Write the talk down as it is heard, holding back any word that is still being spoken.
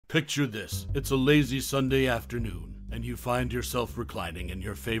Picture this, it's a lazy Sunday afternoon, and you find yourself reclining in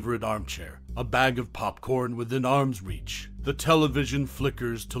your favorite armchair, a bag of popcorn within arm's reach. The television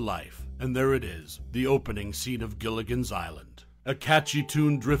flickers to life, and there it is, the opening scene of Gilligan's Island. A catchy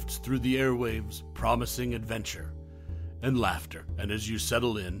tune drifts through the airwaves, promising adventure and laughter, and as you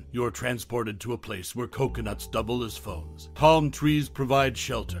settle in, you're transported to a place where coconuts double as phones. Palm trees provide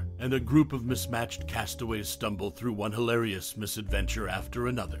shelter, and a group of mismatched castaways stumble through one hilarious misadventure after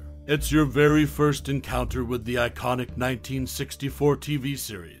another. It's your very first encounter with the iconic 1964 TV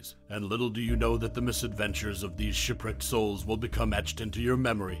series, and little do you know that the misadventures of these shipwrecked souls will become etched into your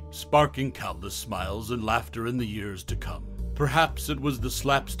memory, sparking countless smiles and laughter in the years to come. Perhaps it was the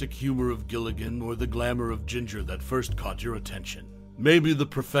slapstick humor of Gilligan or the glamour of Ginger that first caught your attention. Maybe the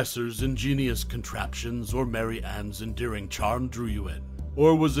professor's ingenious contraptions or Mary Ann's endearing charm drew you in.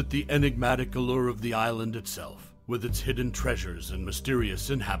 Or was it the enigmatic allure of the island itself, with its hidden treasures and mysterious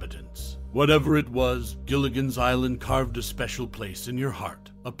inhabitants? Whatever it was, Gilligan's Island carved a special place in your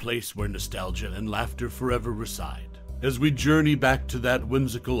heart, a place where nostalgia and laughter forever reside. As we journey back to that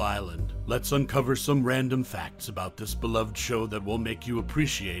whimsical island, let's uncover some random facts about this beloved show that will make you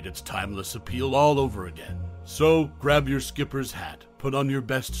appreciate its timeless appeal all over again. So, grab your skipper's hat, put on your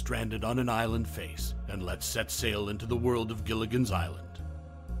best stranded on an island face, and let's set sail into the world of Gilligan's Island.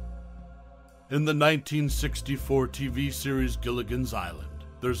 In the 1964 TV series Gilligan's Island,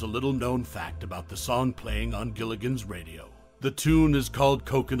 there's a little-known fact about the song playing on Gilligan's radio. The tune is called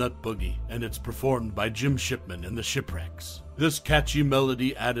Coconut Boogie, and it's performed by Jim Shipman and the Shipwrecks. This catchy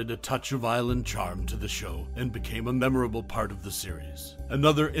melody added a touch of island charm to the show and became a memorable part of the series.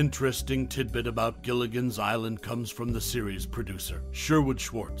 Another interesting tidbit about Gilligan's Island comes from the series producer, Sherwood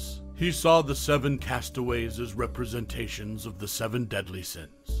Schwartz. He saw the 7 castaways as representations of the 7 deadly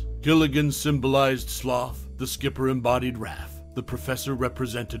sins. Gilligan symbolized sloth, the skipper embodied wrath, the professor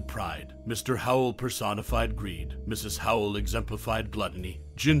represented pride, Mr. Howell personified greed, Mrs. Howell exemplified gluttony,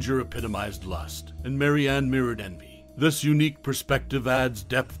 Ginger epitomized lust, and Mary Ann mirrored envy. This unique perspective adds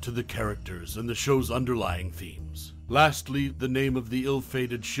depth to the characters and the show's underlying themes. Lastly, the name of the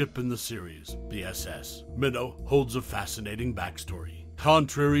ill-fated ship in the series, the SS Minnow, holds a fascinating backstory.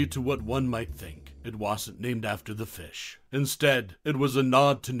 Contrary to what one might think, it wasn't named after the fish. Instead, it was a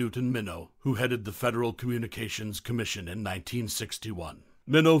nod to Newton Minnow, who headed the Federal Communications Commission in 1961.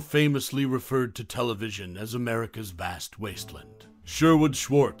 Minnow famously referred to television as America's vast wasteland. Sherwood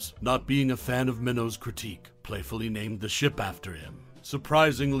Schwartz, not being a fan of Minnow's critique, playfully named the ship after him.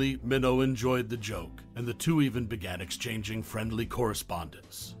 Surprisingly, Minnow enjoyed the joke, and the two even began exchanging friendly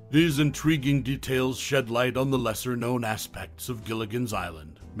correspondence. These intriguing details shed light on the lesser-known aspects of Gilligan's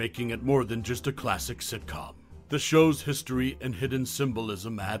Island, making it more than just a classic sitcom. The show's history and hidden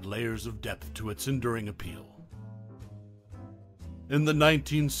symbolism add layers of depth to its enduring appeal. In the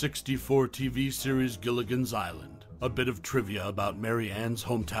 1964 TV series Gilligan's Island, a bit of trivia about Mary Ann's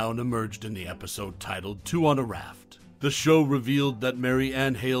hometown emerged in the episode titled Two on a Raft. The show revealed that Mary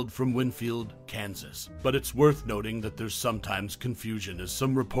Ann hailed from Winfield, Kansas, but it's worth noting that there's sometimes confusion as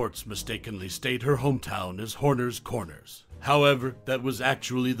some reports mistakenly state her hometown as Horner's Corners. However, that was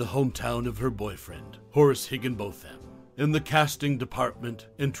actually the hometown of her boyfriend, Horace Higginbotham. In the casting department,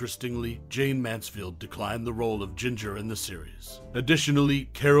 interestingly, Jane Mansfield declined the role of Ginger in the series. Additionally,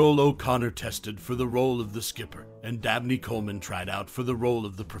 Carol O'Connor tested for the role of the skipper, and Dabney Coleman tried out for the role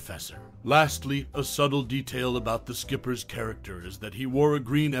of the professor. Lastly, a subtle detail about the skipper's character is that he wore a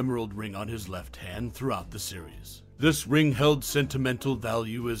green emerald ring on his left hand throughout the series. This ring held sentimental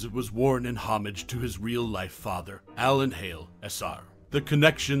value as it was worn in homage to his real-life father, Alan Hale, SR. The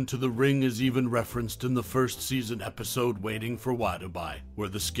connection to the ring is even referenced in the first season episode Waiting for Wadabai, where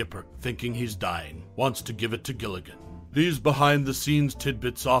the skipper, thinking he's dying, wants to give it to Gilligan. These behind-the-scenes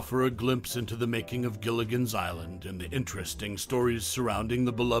tidbits offer a glimpse into the making of Gilligan's Island and the interesting stories surrounding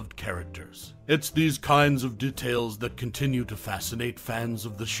the beloved characters. It's these kinds of details that continue to fascinate fans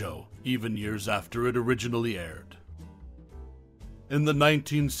of the show, even years after it originally aired. In the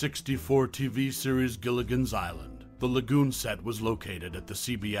 1964 TV series Gilligan's Island, the lagoon set was located at the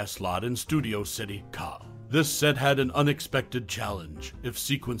CBS lot in Studio City, Ca. This set had an unexpected challenge. If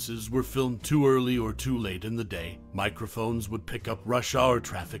sequences were filmed too early or too late in the day, microphones would pick up rush hour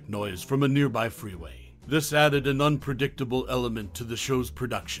traffic noise from a nearby freeway. This added an unpredictable element to the show's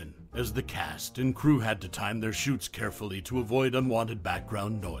production, as the cast and crew had to time their shoots carefully to avoid unwanted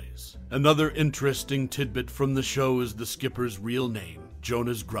background noise. Another interesting tidbit from the show is the skipper's real name,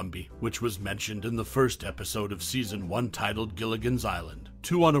 Jonas Grumby, which was mentioned in the first episode of Season 1 titled Gilligan's Island,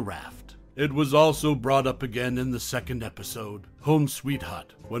 Two on a Raft. It was also brought up again in the second episode, Home Sweet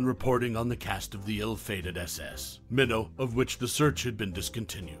Hut, when reporting on the cast of the ill-fated SS, Minnow, of which the search had been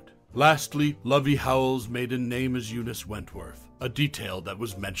discontinued. Lastly, Lovey Howell's maiden name is Eunice Wentworth, a detail that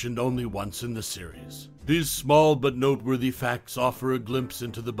was mentioned only once in the series. These small but noteworthy facts offer a glimpse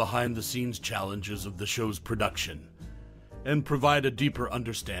into the behind-the-scenes challenges of the show's production, and provide a deeper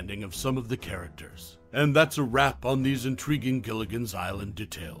understanding of some of the characters. And that's a wrap on these intriguing Gilligan's Island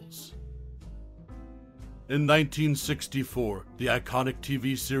details. In 1964, the iconic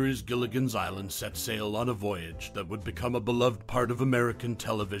TV series Gilligan's Island set sail on a voyage that would become a beloved part of American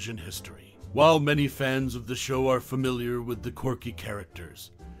television history. While many fans of the show are familiar with the quirky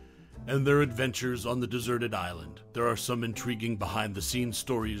characters and their adventures on the deserted island, there are some intriguing behind-the-scenes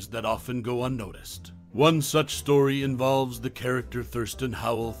stories that often go unnoticed. One such story involves the character Thurston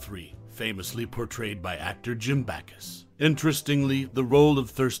Howell III, famously portrayed by actor Jim Backus. Interestingly, the role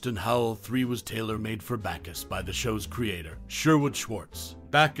of Thurston Howell III was tailor-made for Backus by the show's creator, Sherwood Schwartz.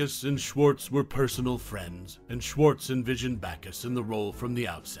 Backus and Schwartz were personal friends, and Schwartz envisioned Backus in the role from the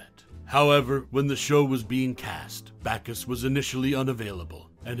outset. However, when the show was being cast, Backus was initially unavailable,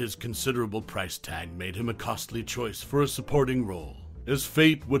 and his considerable price tag made him a costly choice for a supporting role. As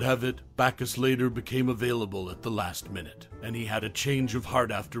fate would have it, Backus later became available at the last minute, and he had a change of heart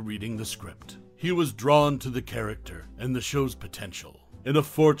after reading the script. He was drawn to the character and the show's potential. In a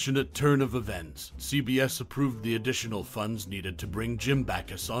fortunate turn of events, CBS approved the additional funds needed to bring Jim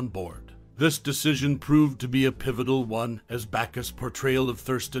Backus on board. This decision proved to be a pivotal one, as Backus' portrayal of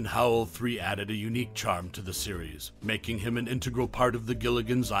Thurston Howell III added a unique charm to the series, making him an integral part of the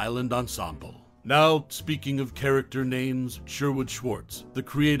Gilligan's Island ensemble. Now, speaking of character names, Sherwood Schwartz, the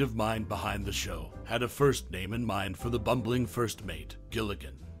creative mind behind the show, had a first name in mind for the bumbling first mate,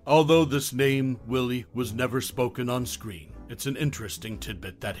 Gilligan. Although this name, Willie, was never spoken on screen, it's an interesting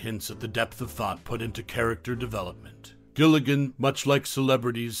tidbit that hints at the depth of thought put into character development. Gilligan, much like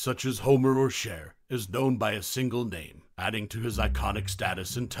celebrities such as Homer or Cher, is known by a single name, adding to his iconic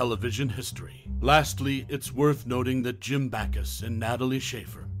status in television history. Lastly, it's worth noting that Jim Backus and Natalie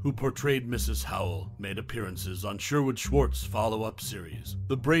Schafer, who portrayed Mrs. Howell, made appearances on Sherwood Schwartz's follow-up series,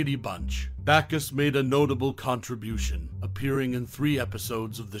 The Brady Bunch. Backus made a notable contribution, appearing in 3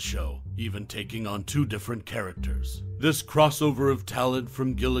 episodes of the show, even taking on 2 different characters. This crossover of talent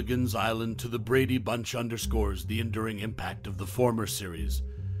from Gilligan's Island to The Brady Bunch underscores the enduring impact of the former series,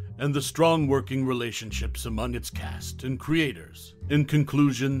 and the strong working relationships among its cast and creators. In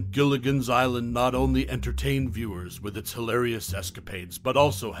conclusion, Gilligan's Island not only entertained viewers with its hilarious escapades, but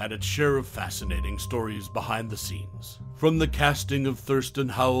also had its share of fascinating stories behind the scenes. From the casting of Thurston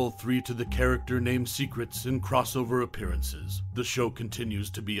Howell III to the character name secrets and crossover appearances, the show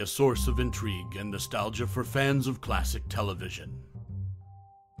continues to be a source of intrigue and nostalgia for fans of classic television.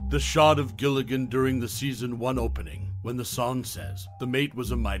 The shot of Gilligan during the Season 1 opening, when the song says, "The mate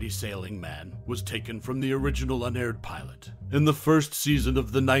was a mighty sailing man," was taken from the original unaired pilot. In the first season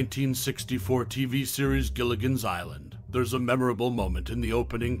of the 1964 TV series Gilligan's Island, there's a memorable moment in the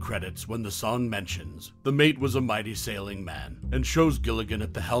opening credits when the song mentions, "The mate was a mighty sailing man," and shows Gilligan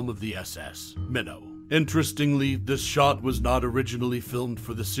at the helm of the SS, Minnow. Interestingly, this shot was not originally filmed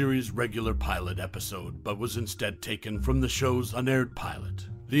for the series' regular pilot episode, but was instead taken from the show's unaired pilot.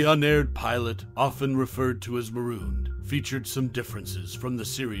 The unaired pilot, often referred to as Marooned, featured some differences from the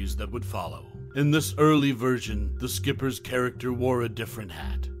series that would follow. In this early version, the skipper's character wore a different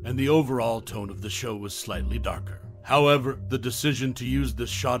hat, and the overall tone of the show was slightly darker. However, the decision to use this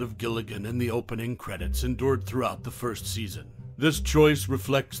shot of Gilligan in the opening credits endured throughout the first season. This choice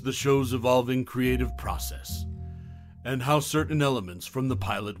reflects the show's evolving creative process, and how certain elements from the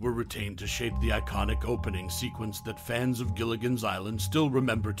pilot were retained to shape the iconic opening sequence that fans of Gilligan's Island still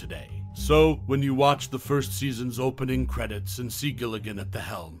remember today. So, when you watch the first season's opening credits and see Gilligan at the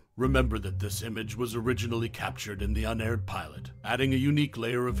helm, remember that this image was originally captured in the unaired pilot, adding a unique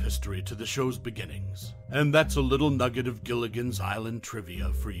layer of history to the show's beginnings. And that's a little nugget of Gilligan's Island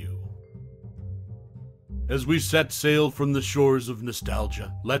trivia for you. As we set sail from the shores of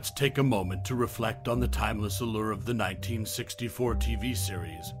nostalgia, let's take a moment to reflect on the timeless allure of the 1964 TV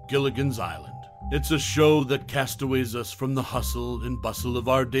series, Gilligan's Island. It's a show that castaways us from the hustle and bustle of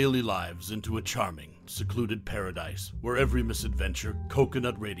our daily lives into a charming, secluded paradise where every misadventure,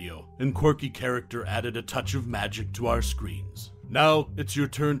 coconut radio, and quirky character added a touch of magic to our screens. Now, it's your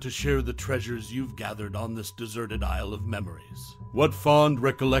turn to share the treasures you've gathered on this deserted isle of memories. What fond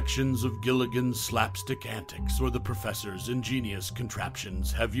recollections of Gilligan's slapstick antics or the professor's ingenious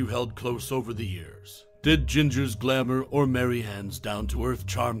contraptions have you held close over the years? Did Ginger's glamour or Mary Ann's down-to-earth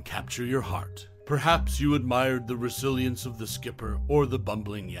charm capture your heart? Perhaps you admired the resilience of the skipper or the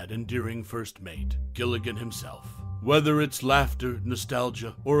bumbling yet endearing first mate, Gilligan himself. Whether it's laughter,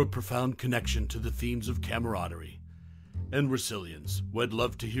 nostalgia, or a profound connection to the themes of camaraderie and resilience, we'd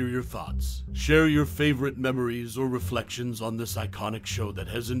love to hear your thoughts. Share your favorite memories or reflections on this iconic show that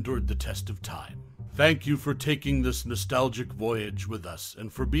has endured the test of time. Thank you for taking this nostalgic voyage with us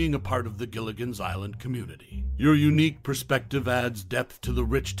and for being a part of the Gilligan's Island community. Your unique perspective adds depth to the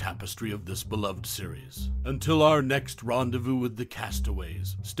rich tapestry of this beloved series. Until our next rendezvous with the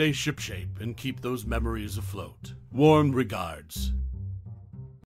castaways, stay shipshape and keep those memories afloat. Warm regards,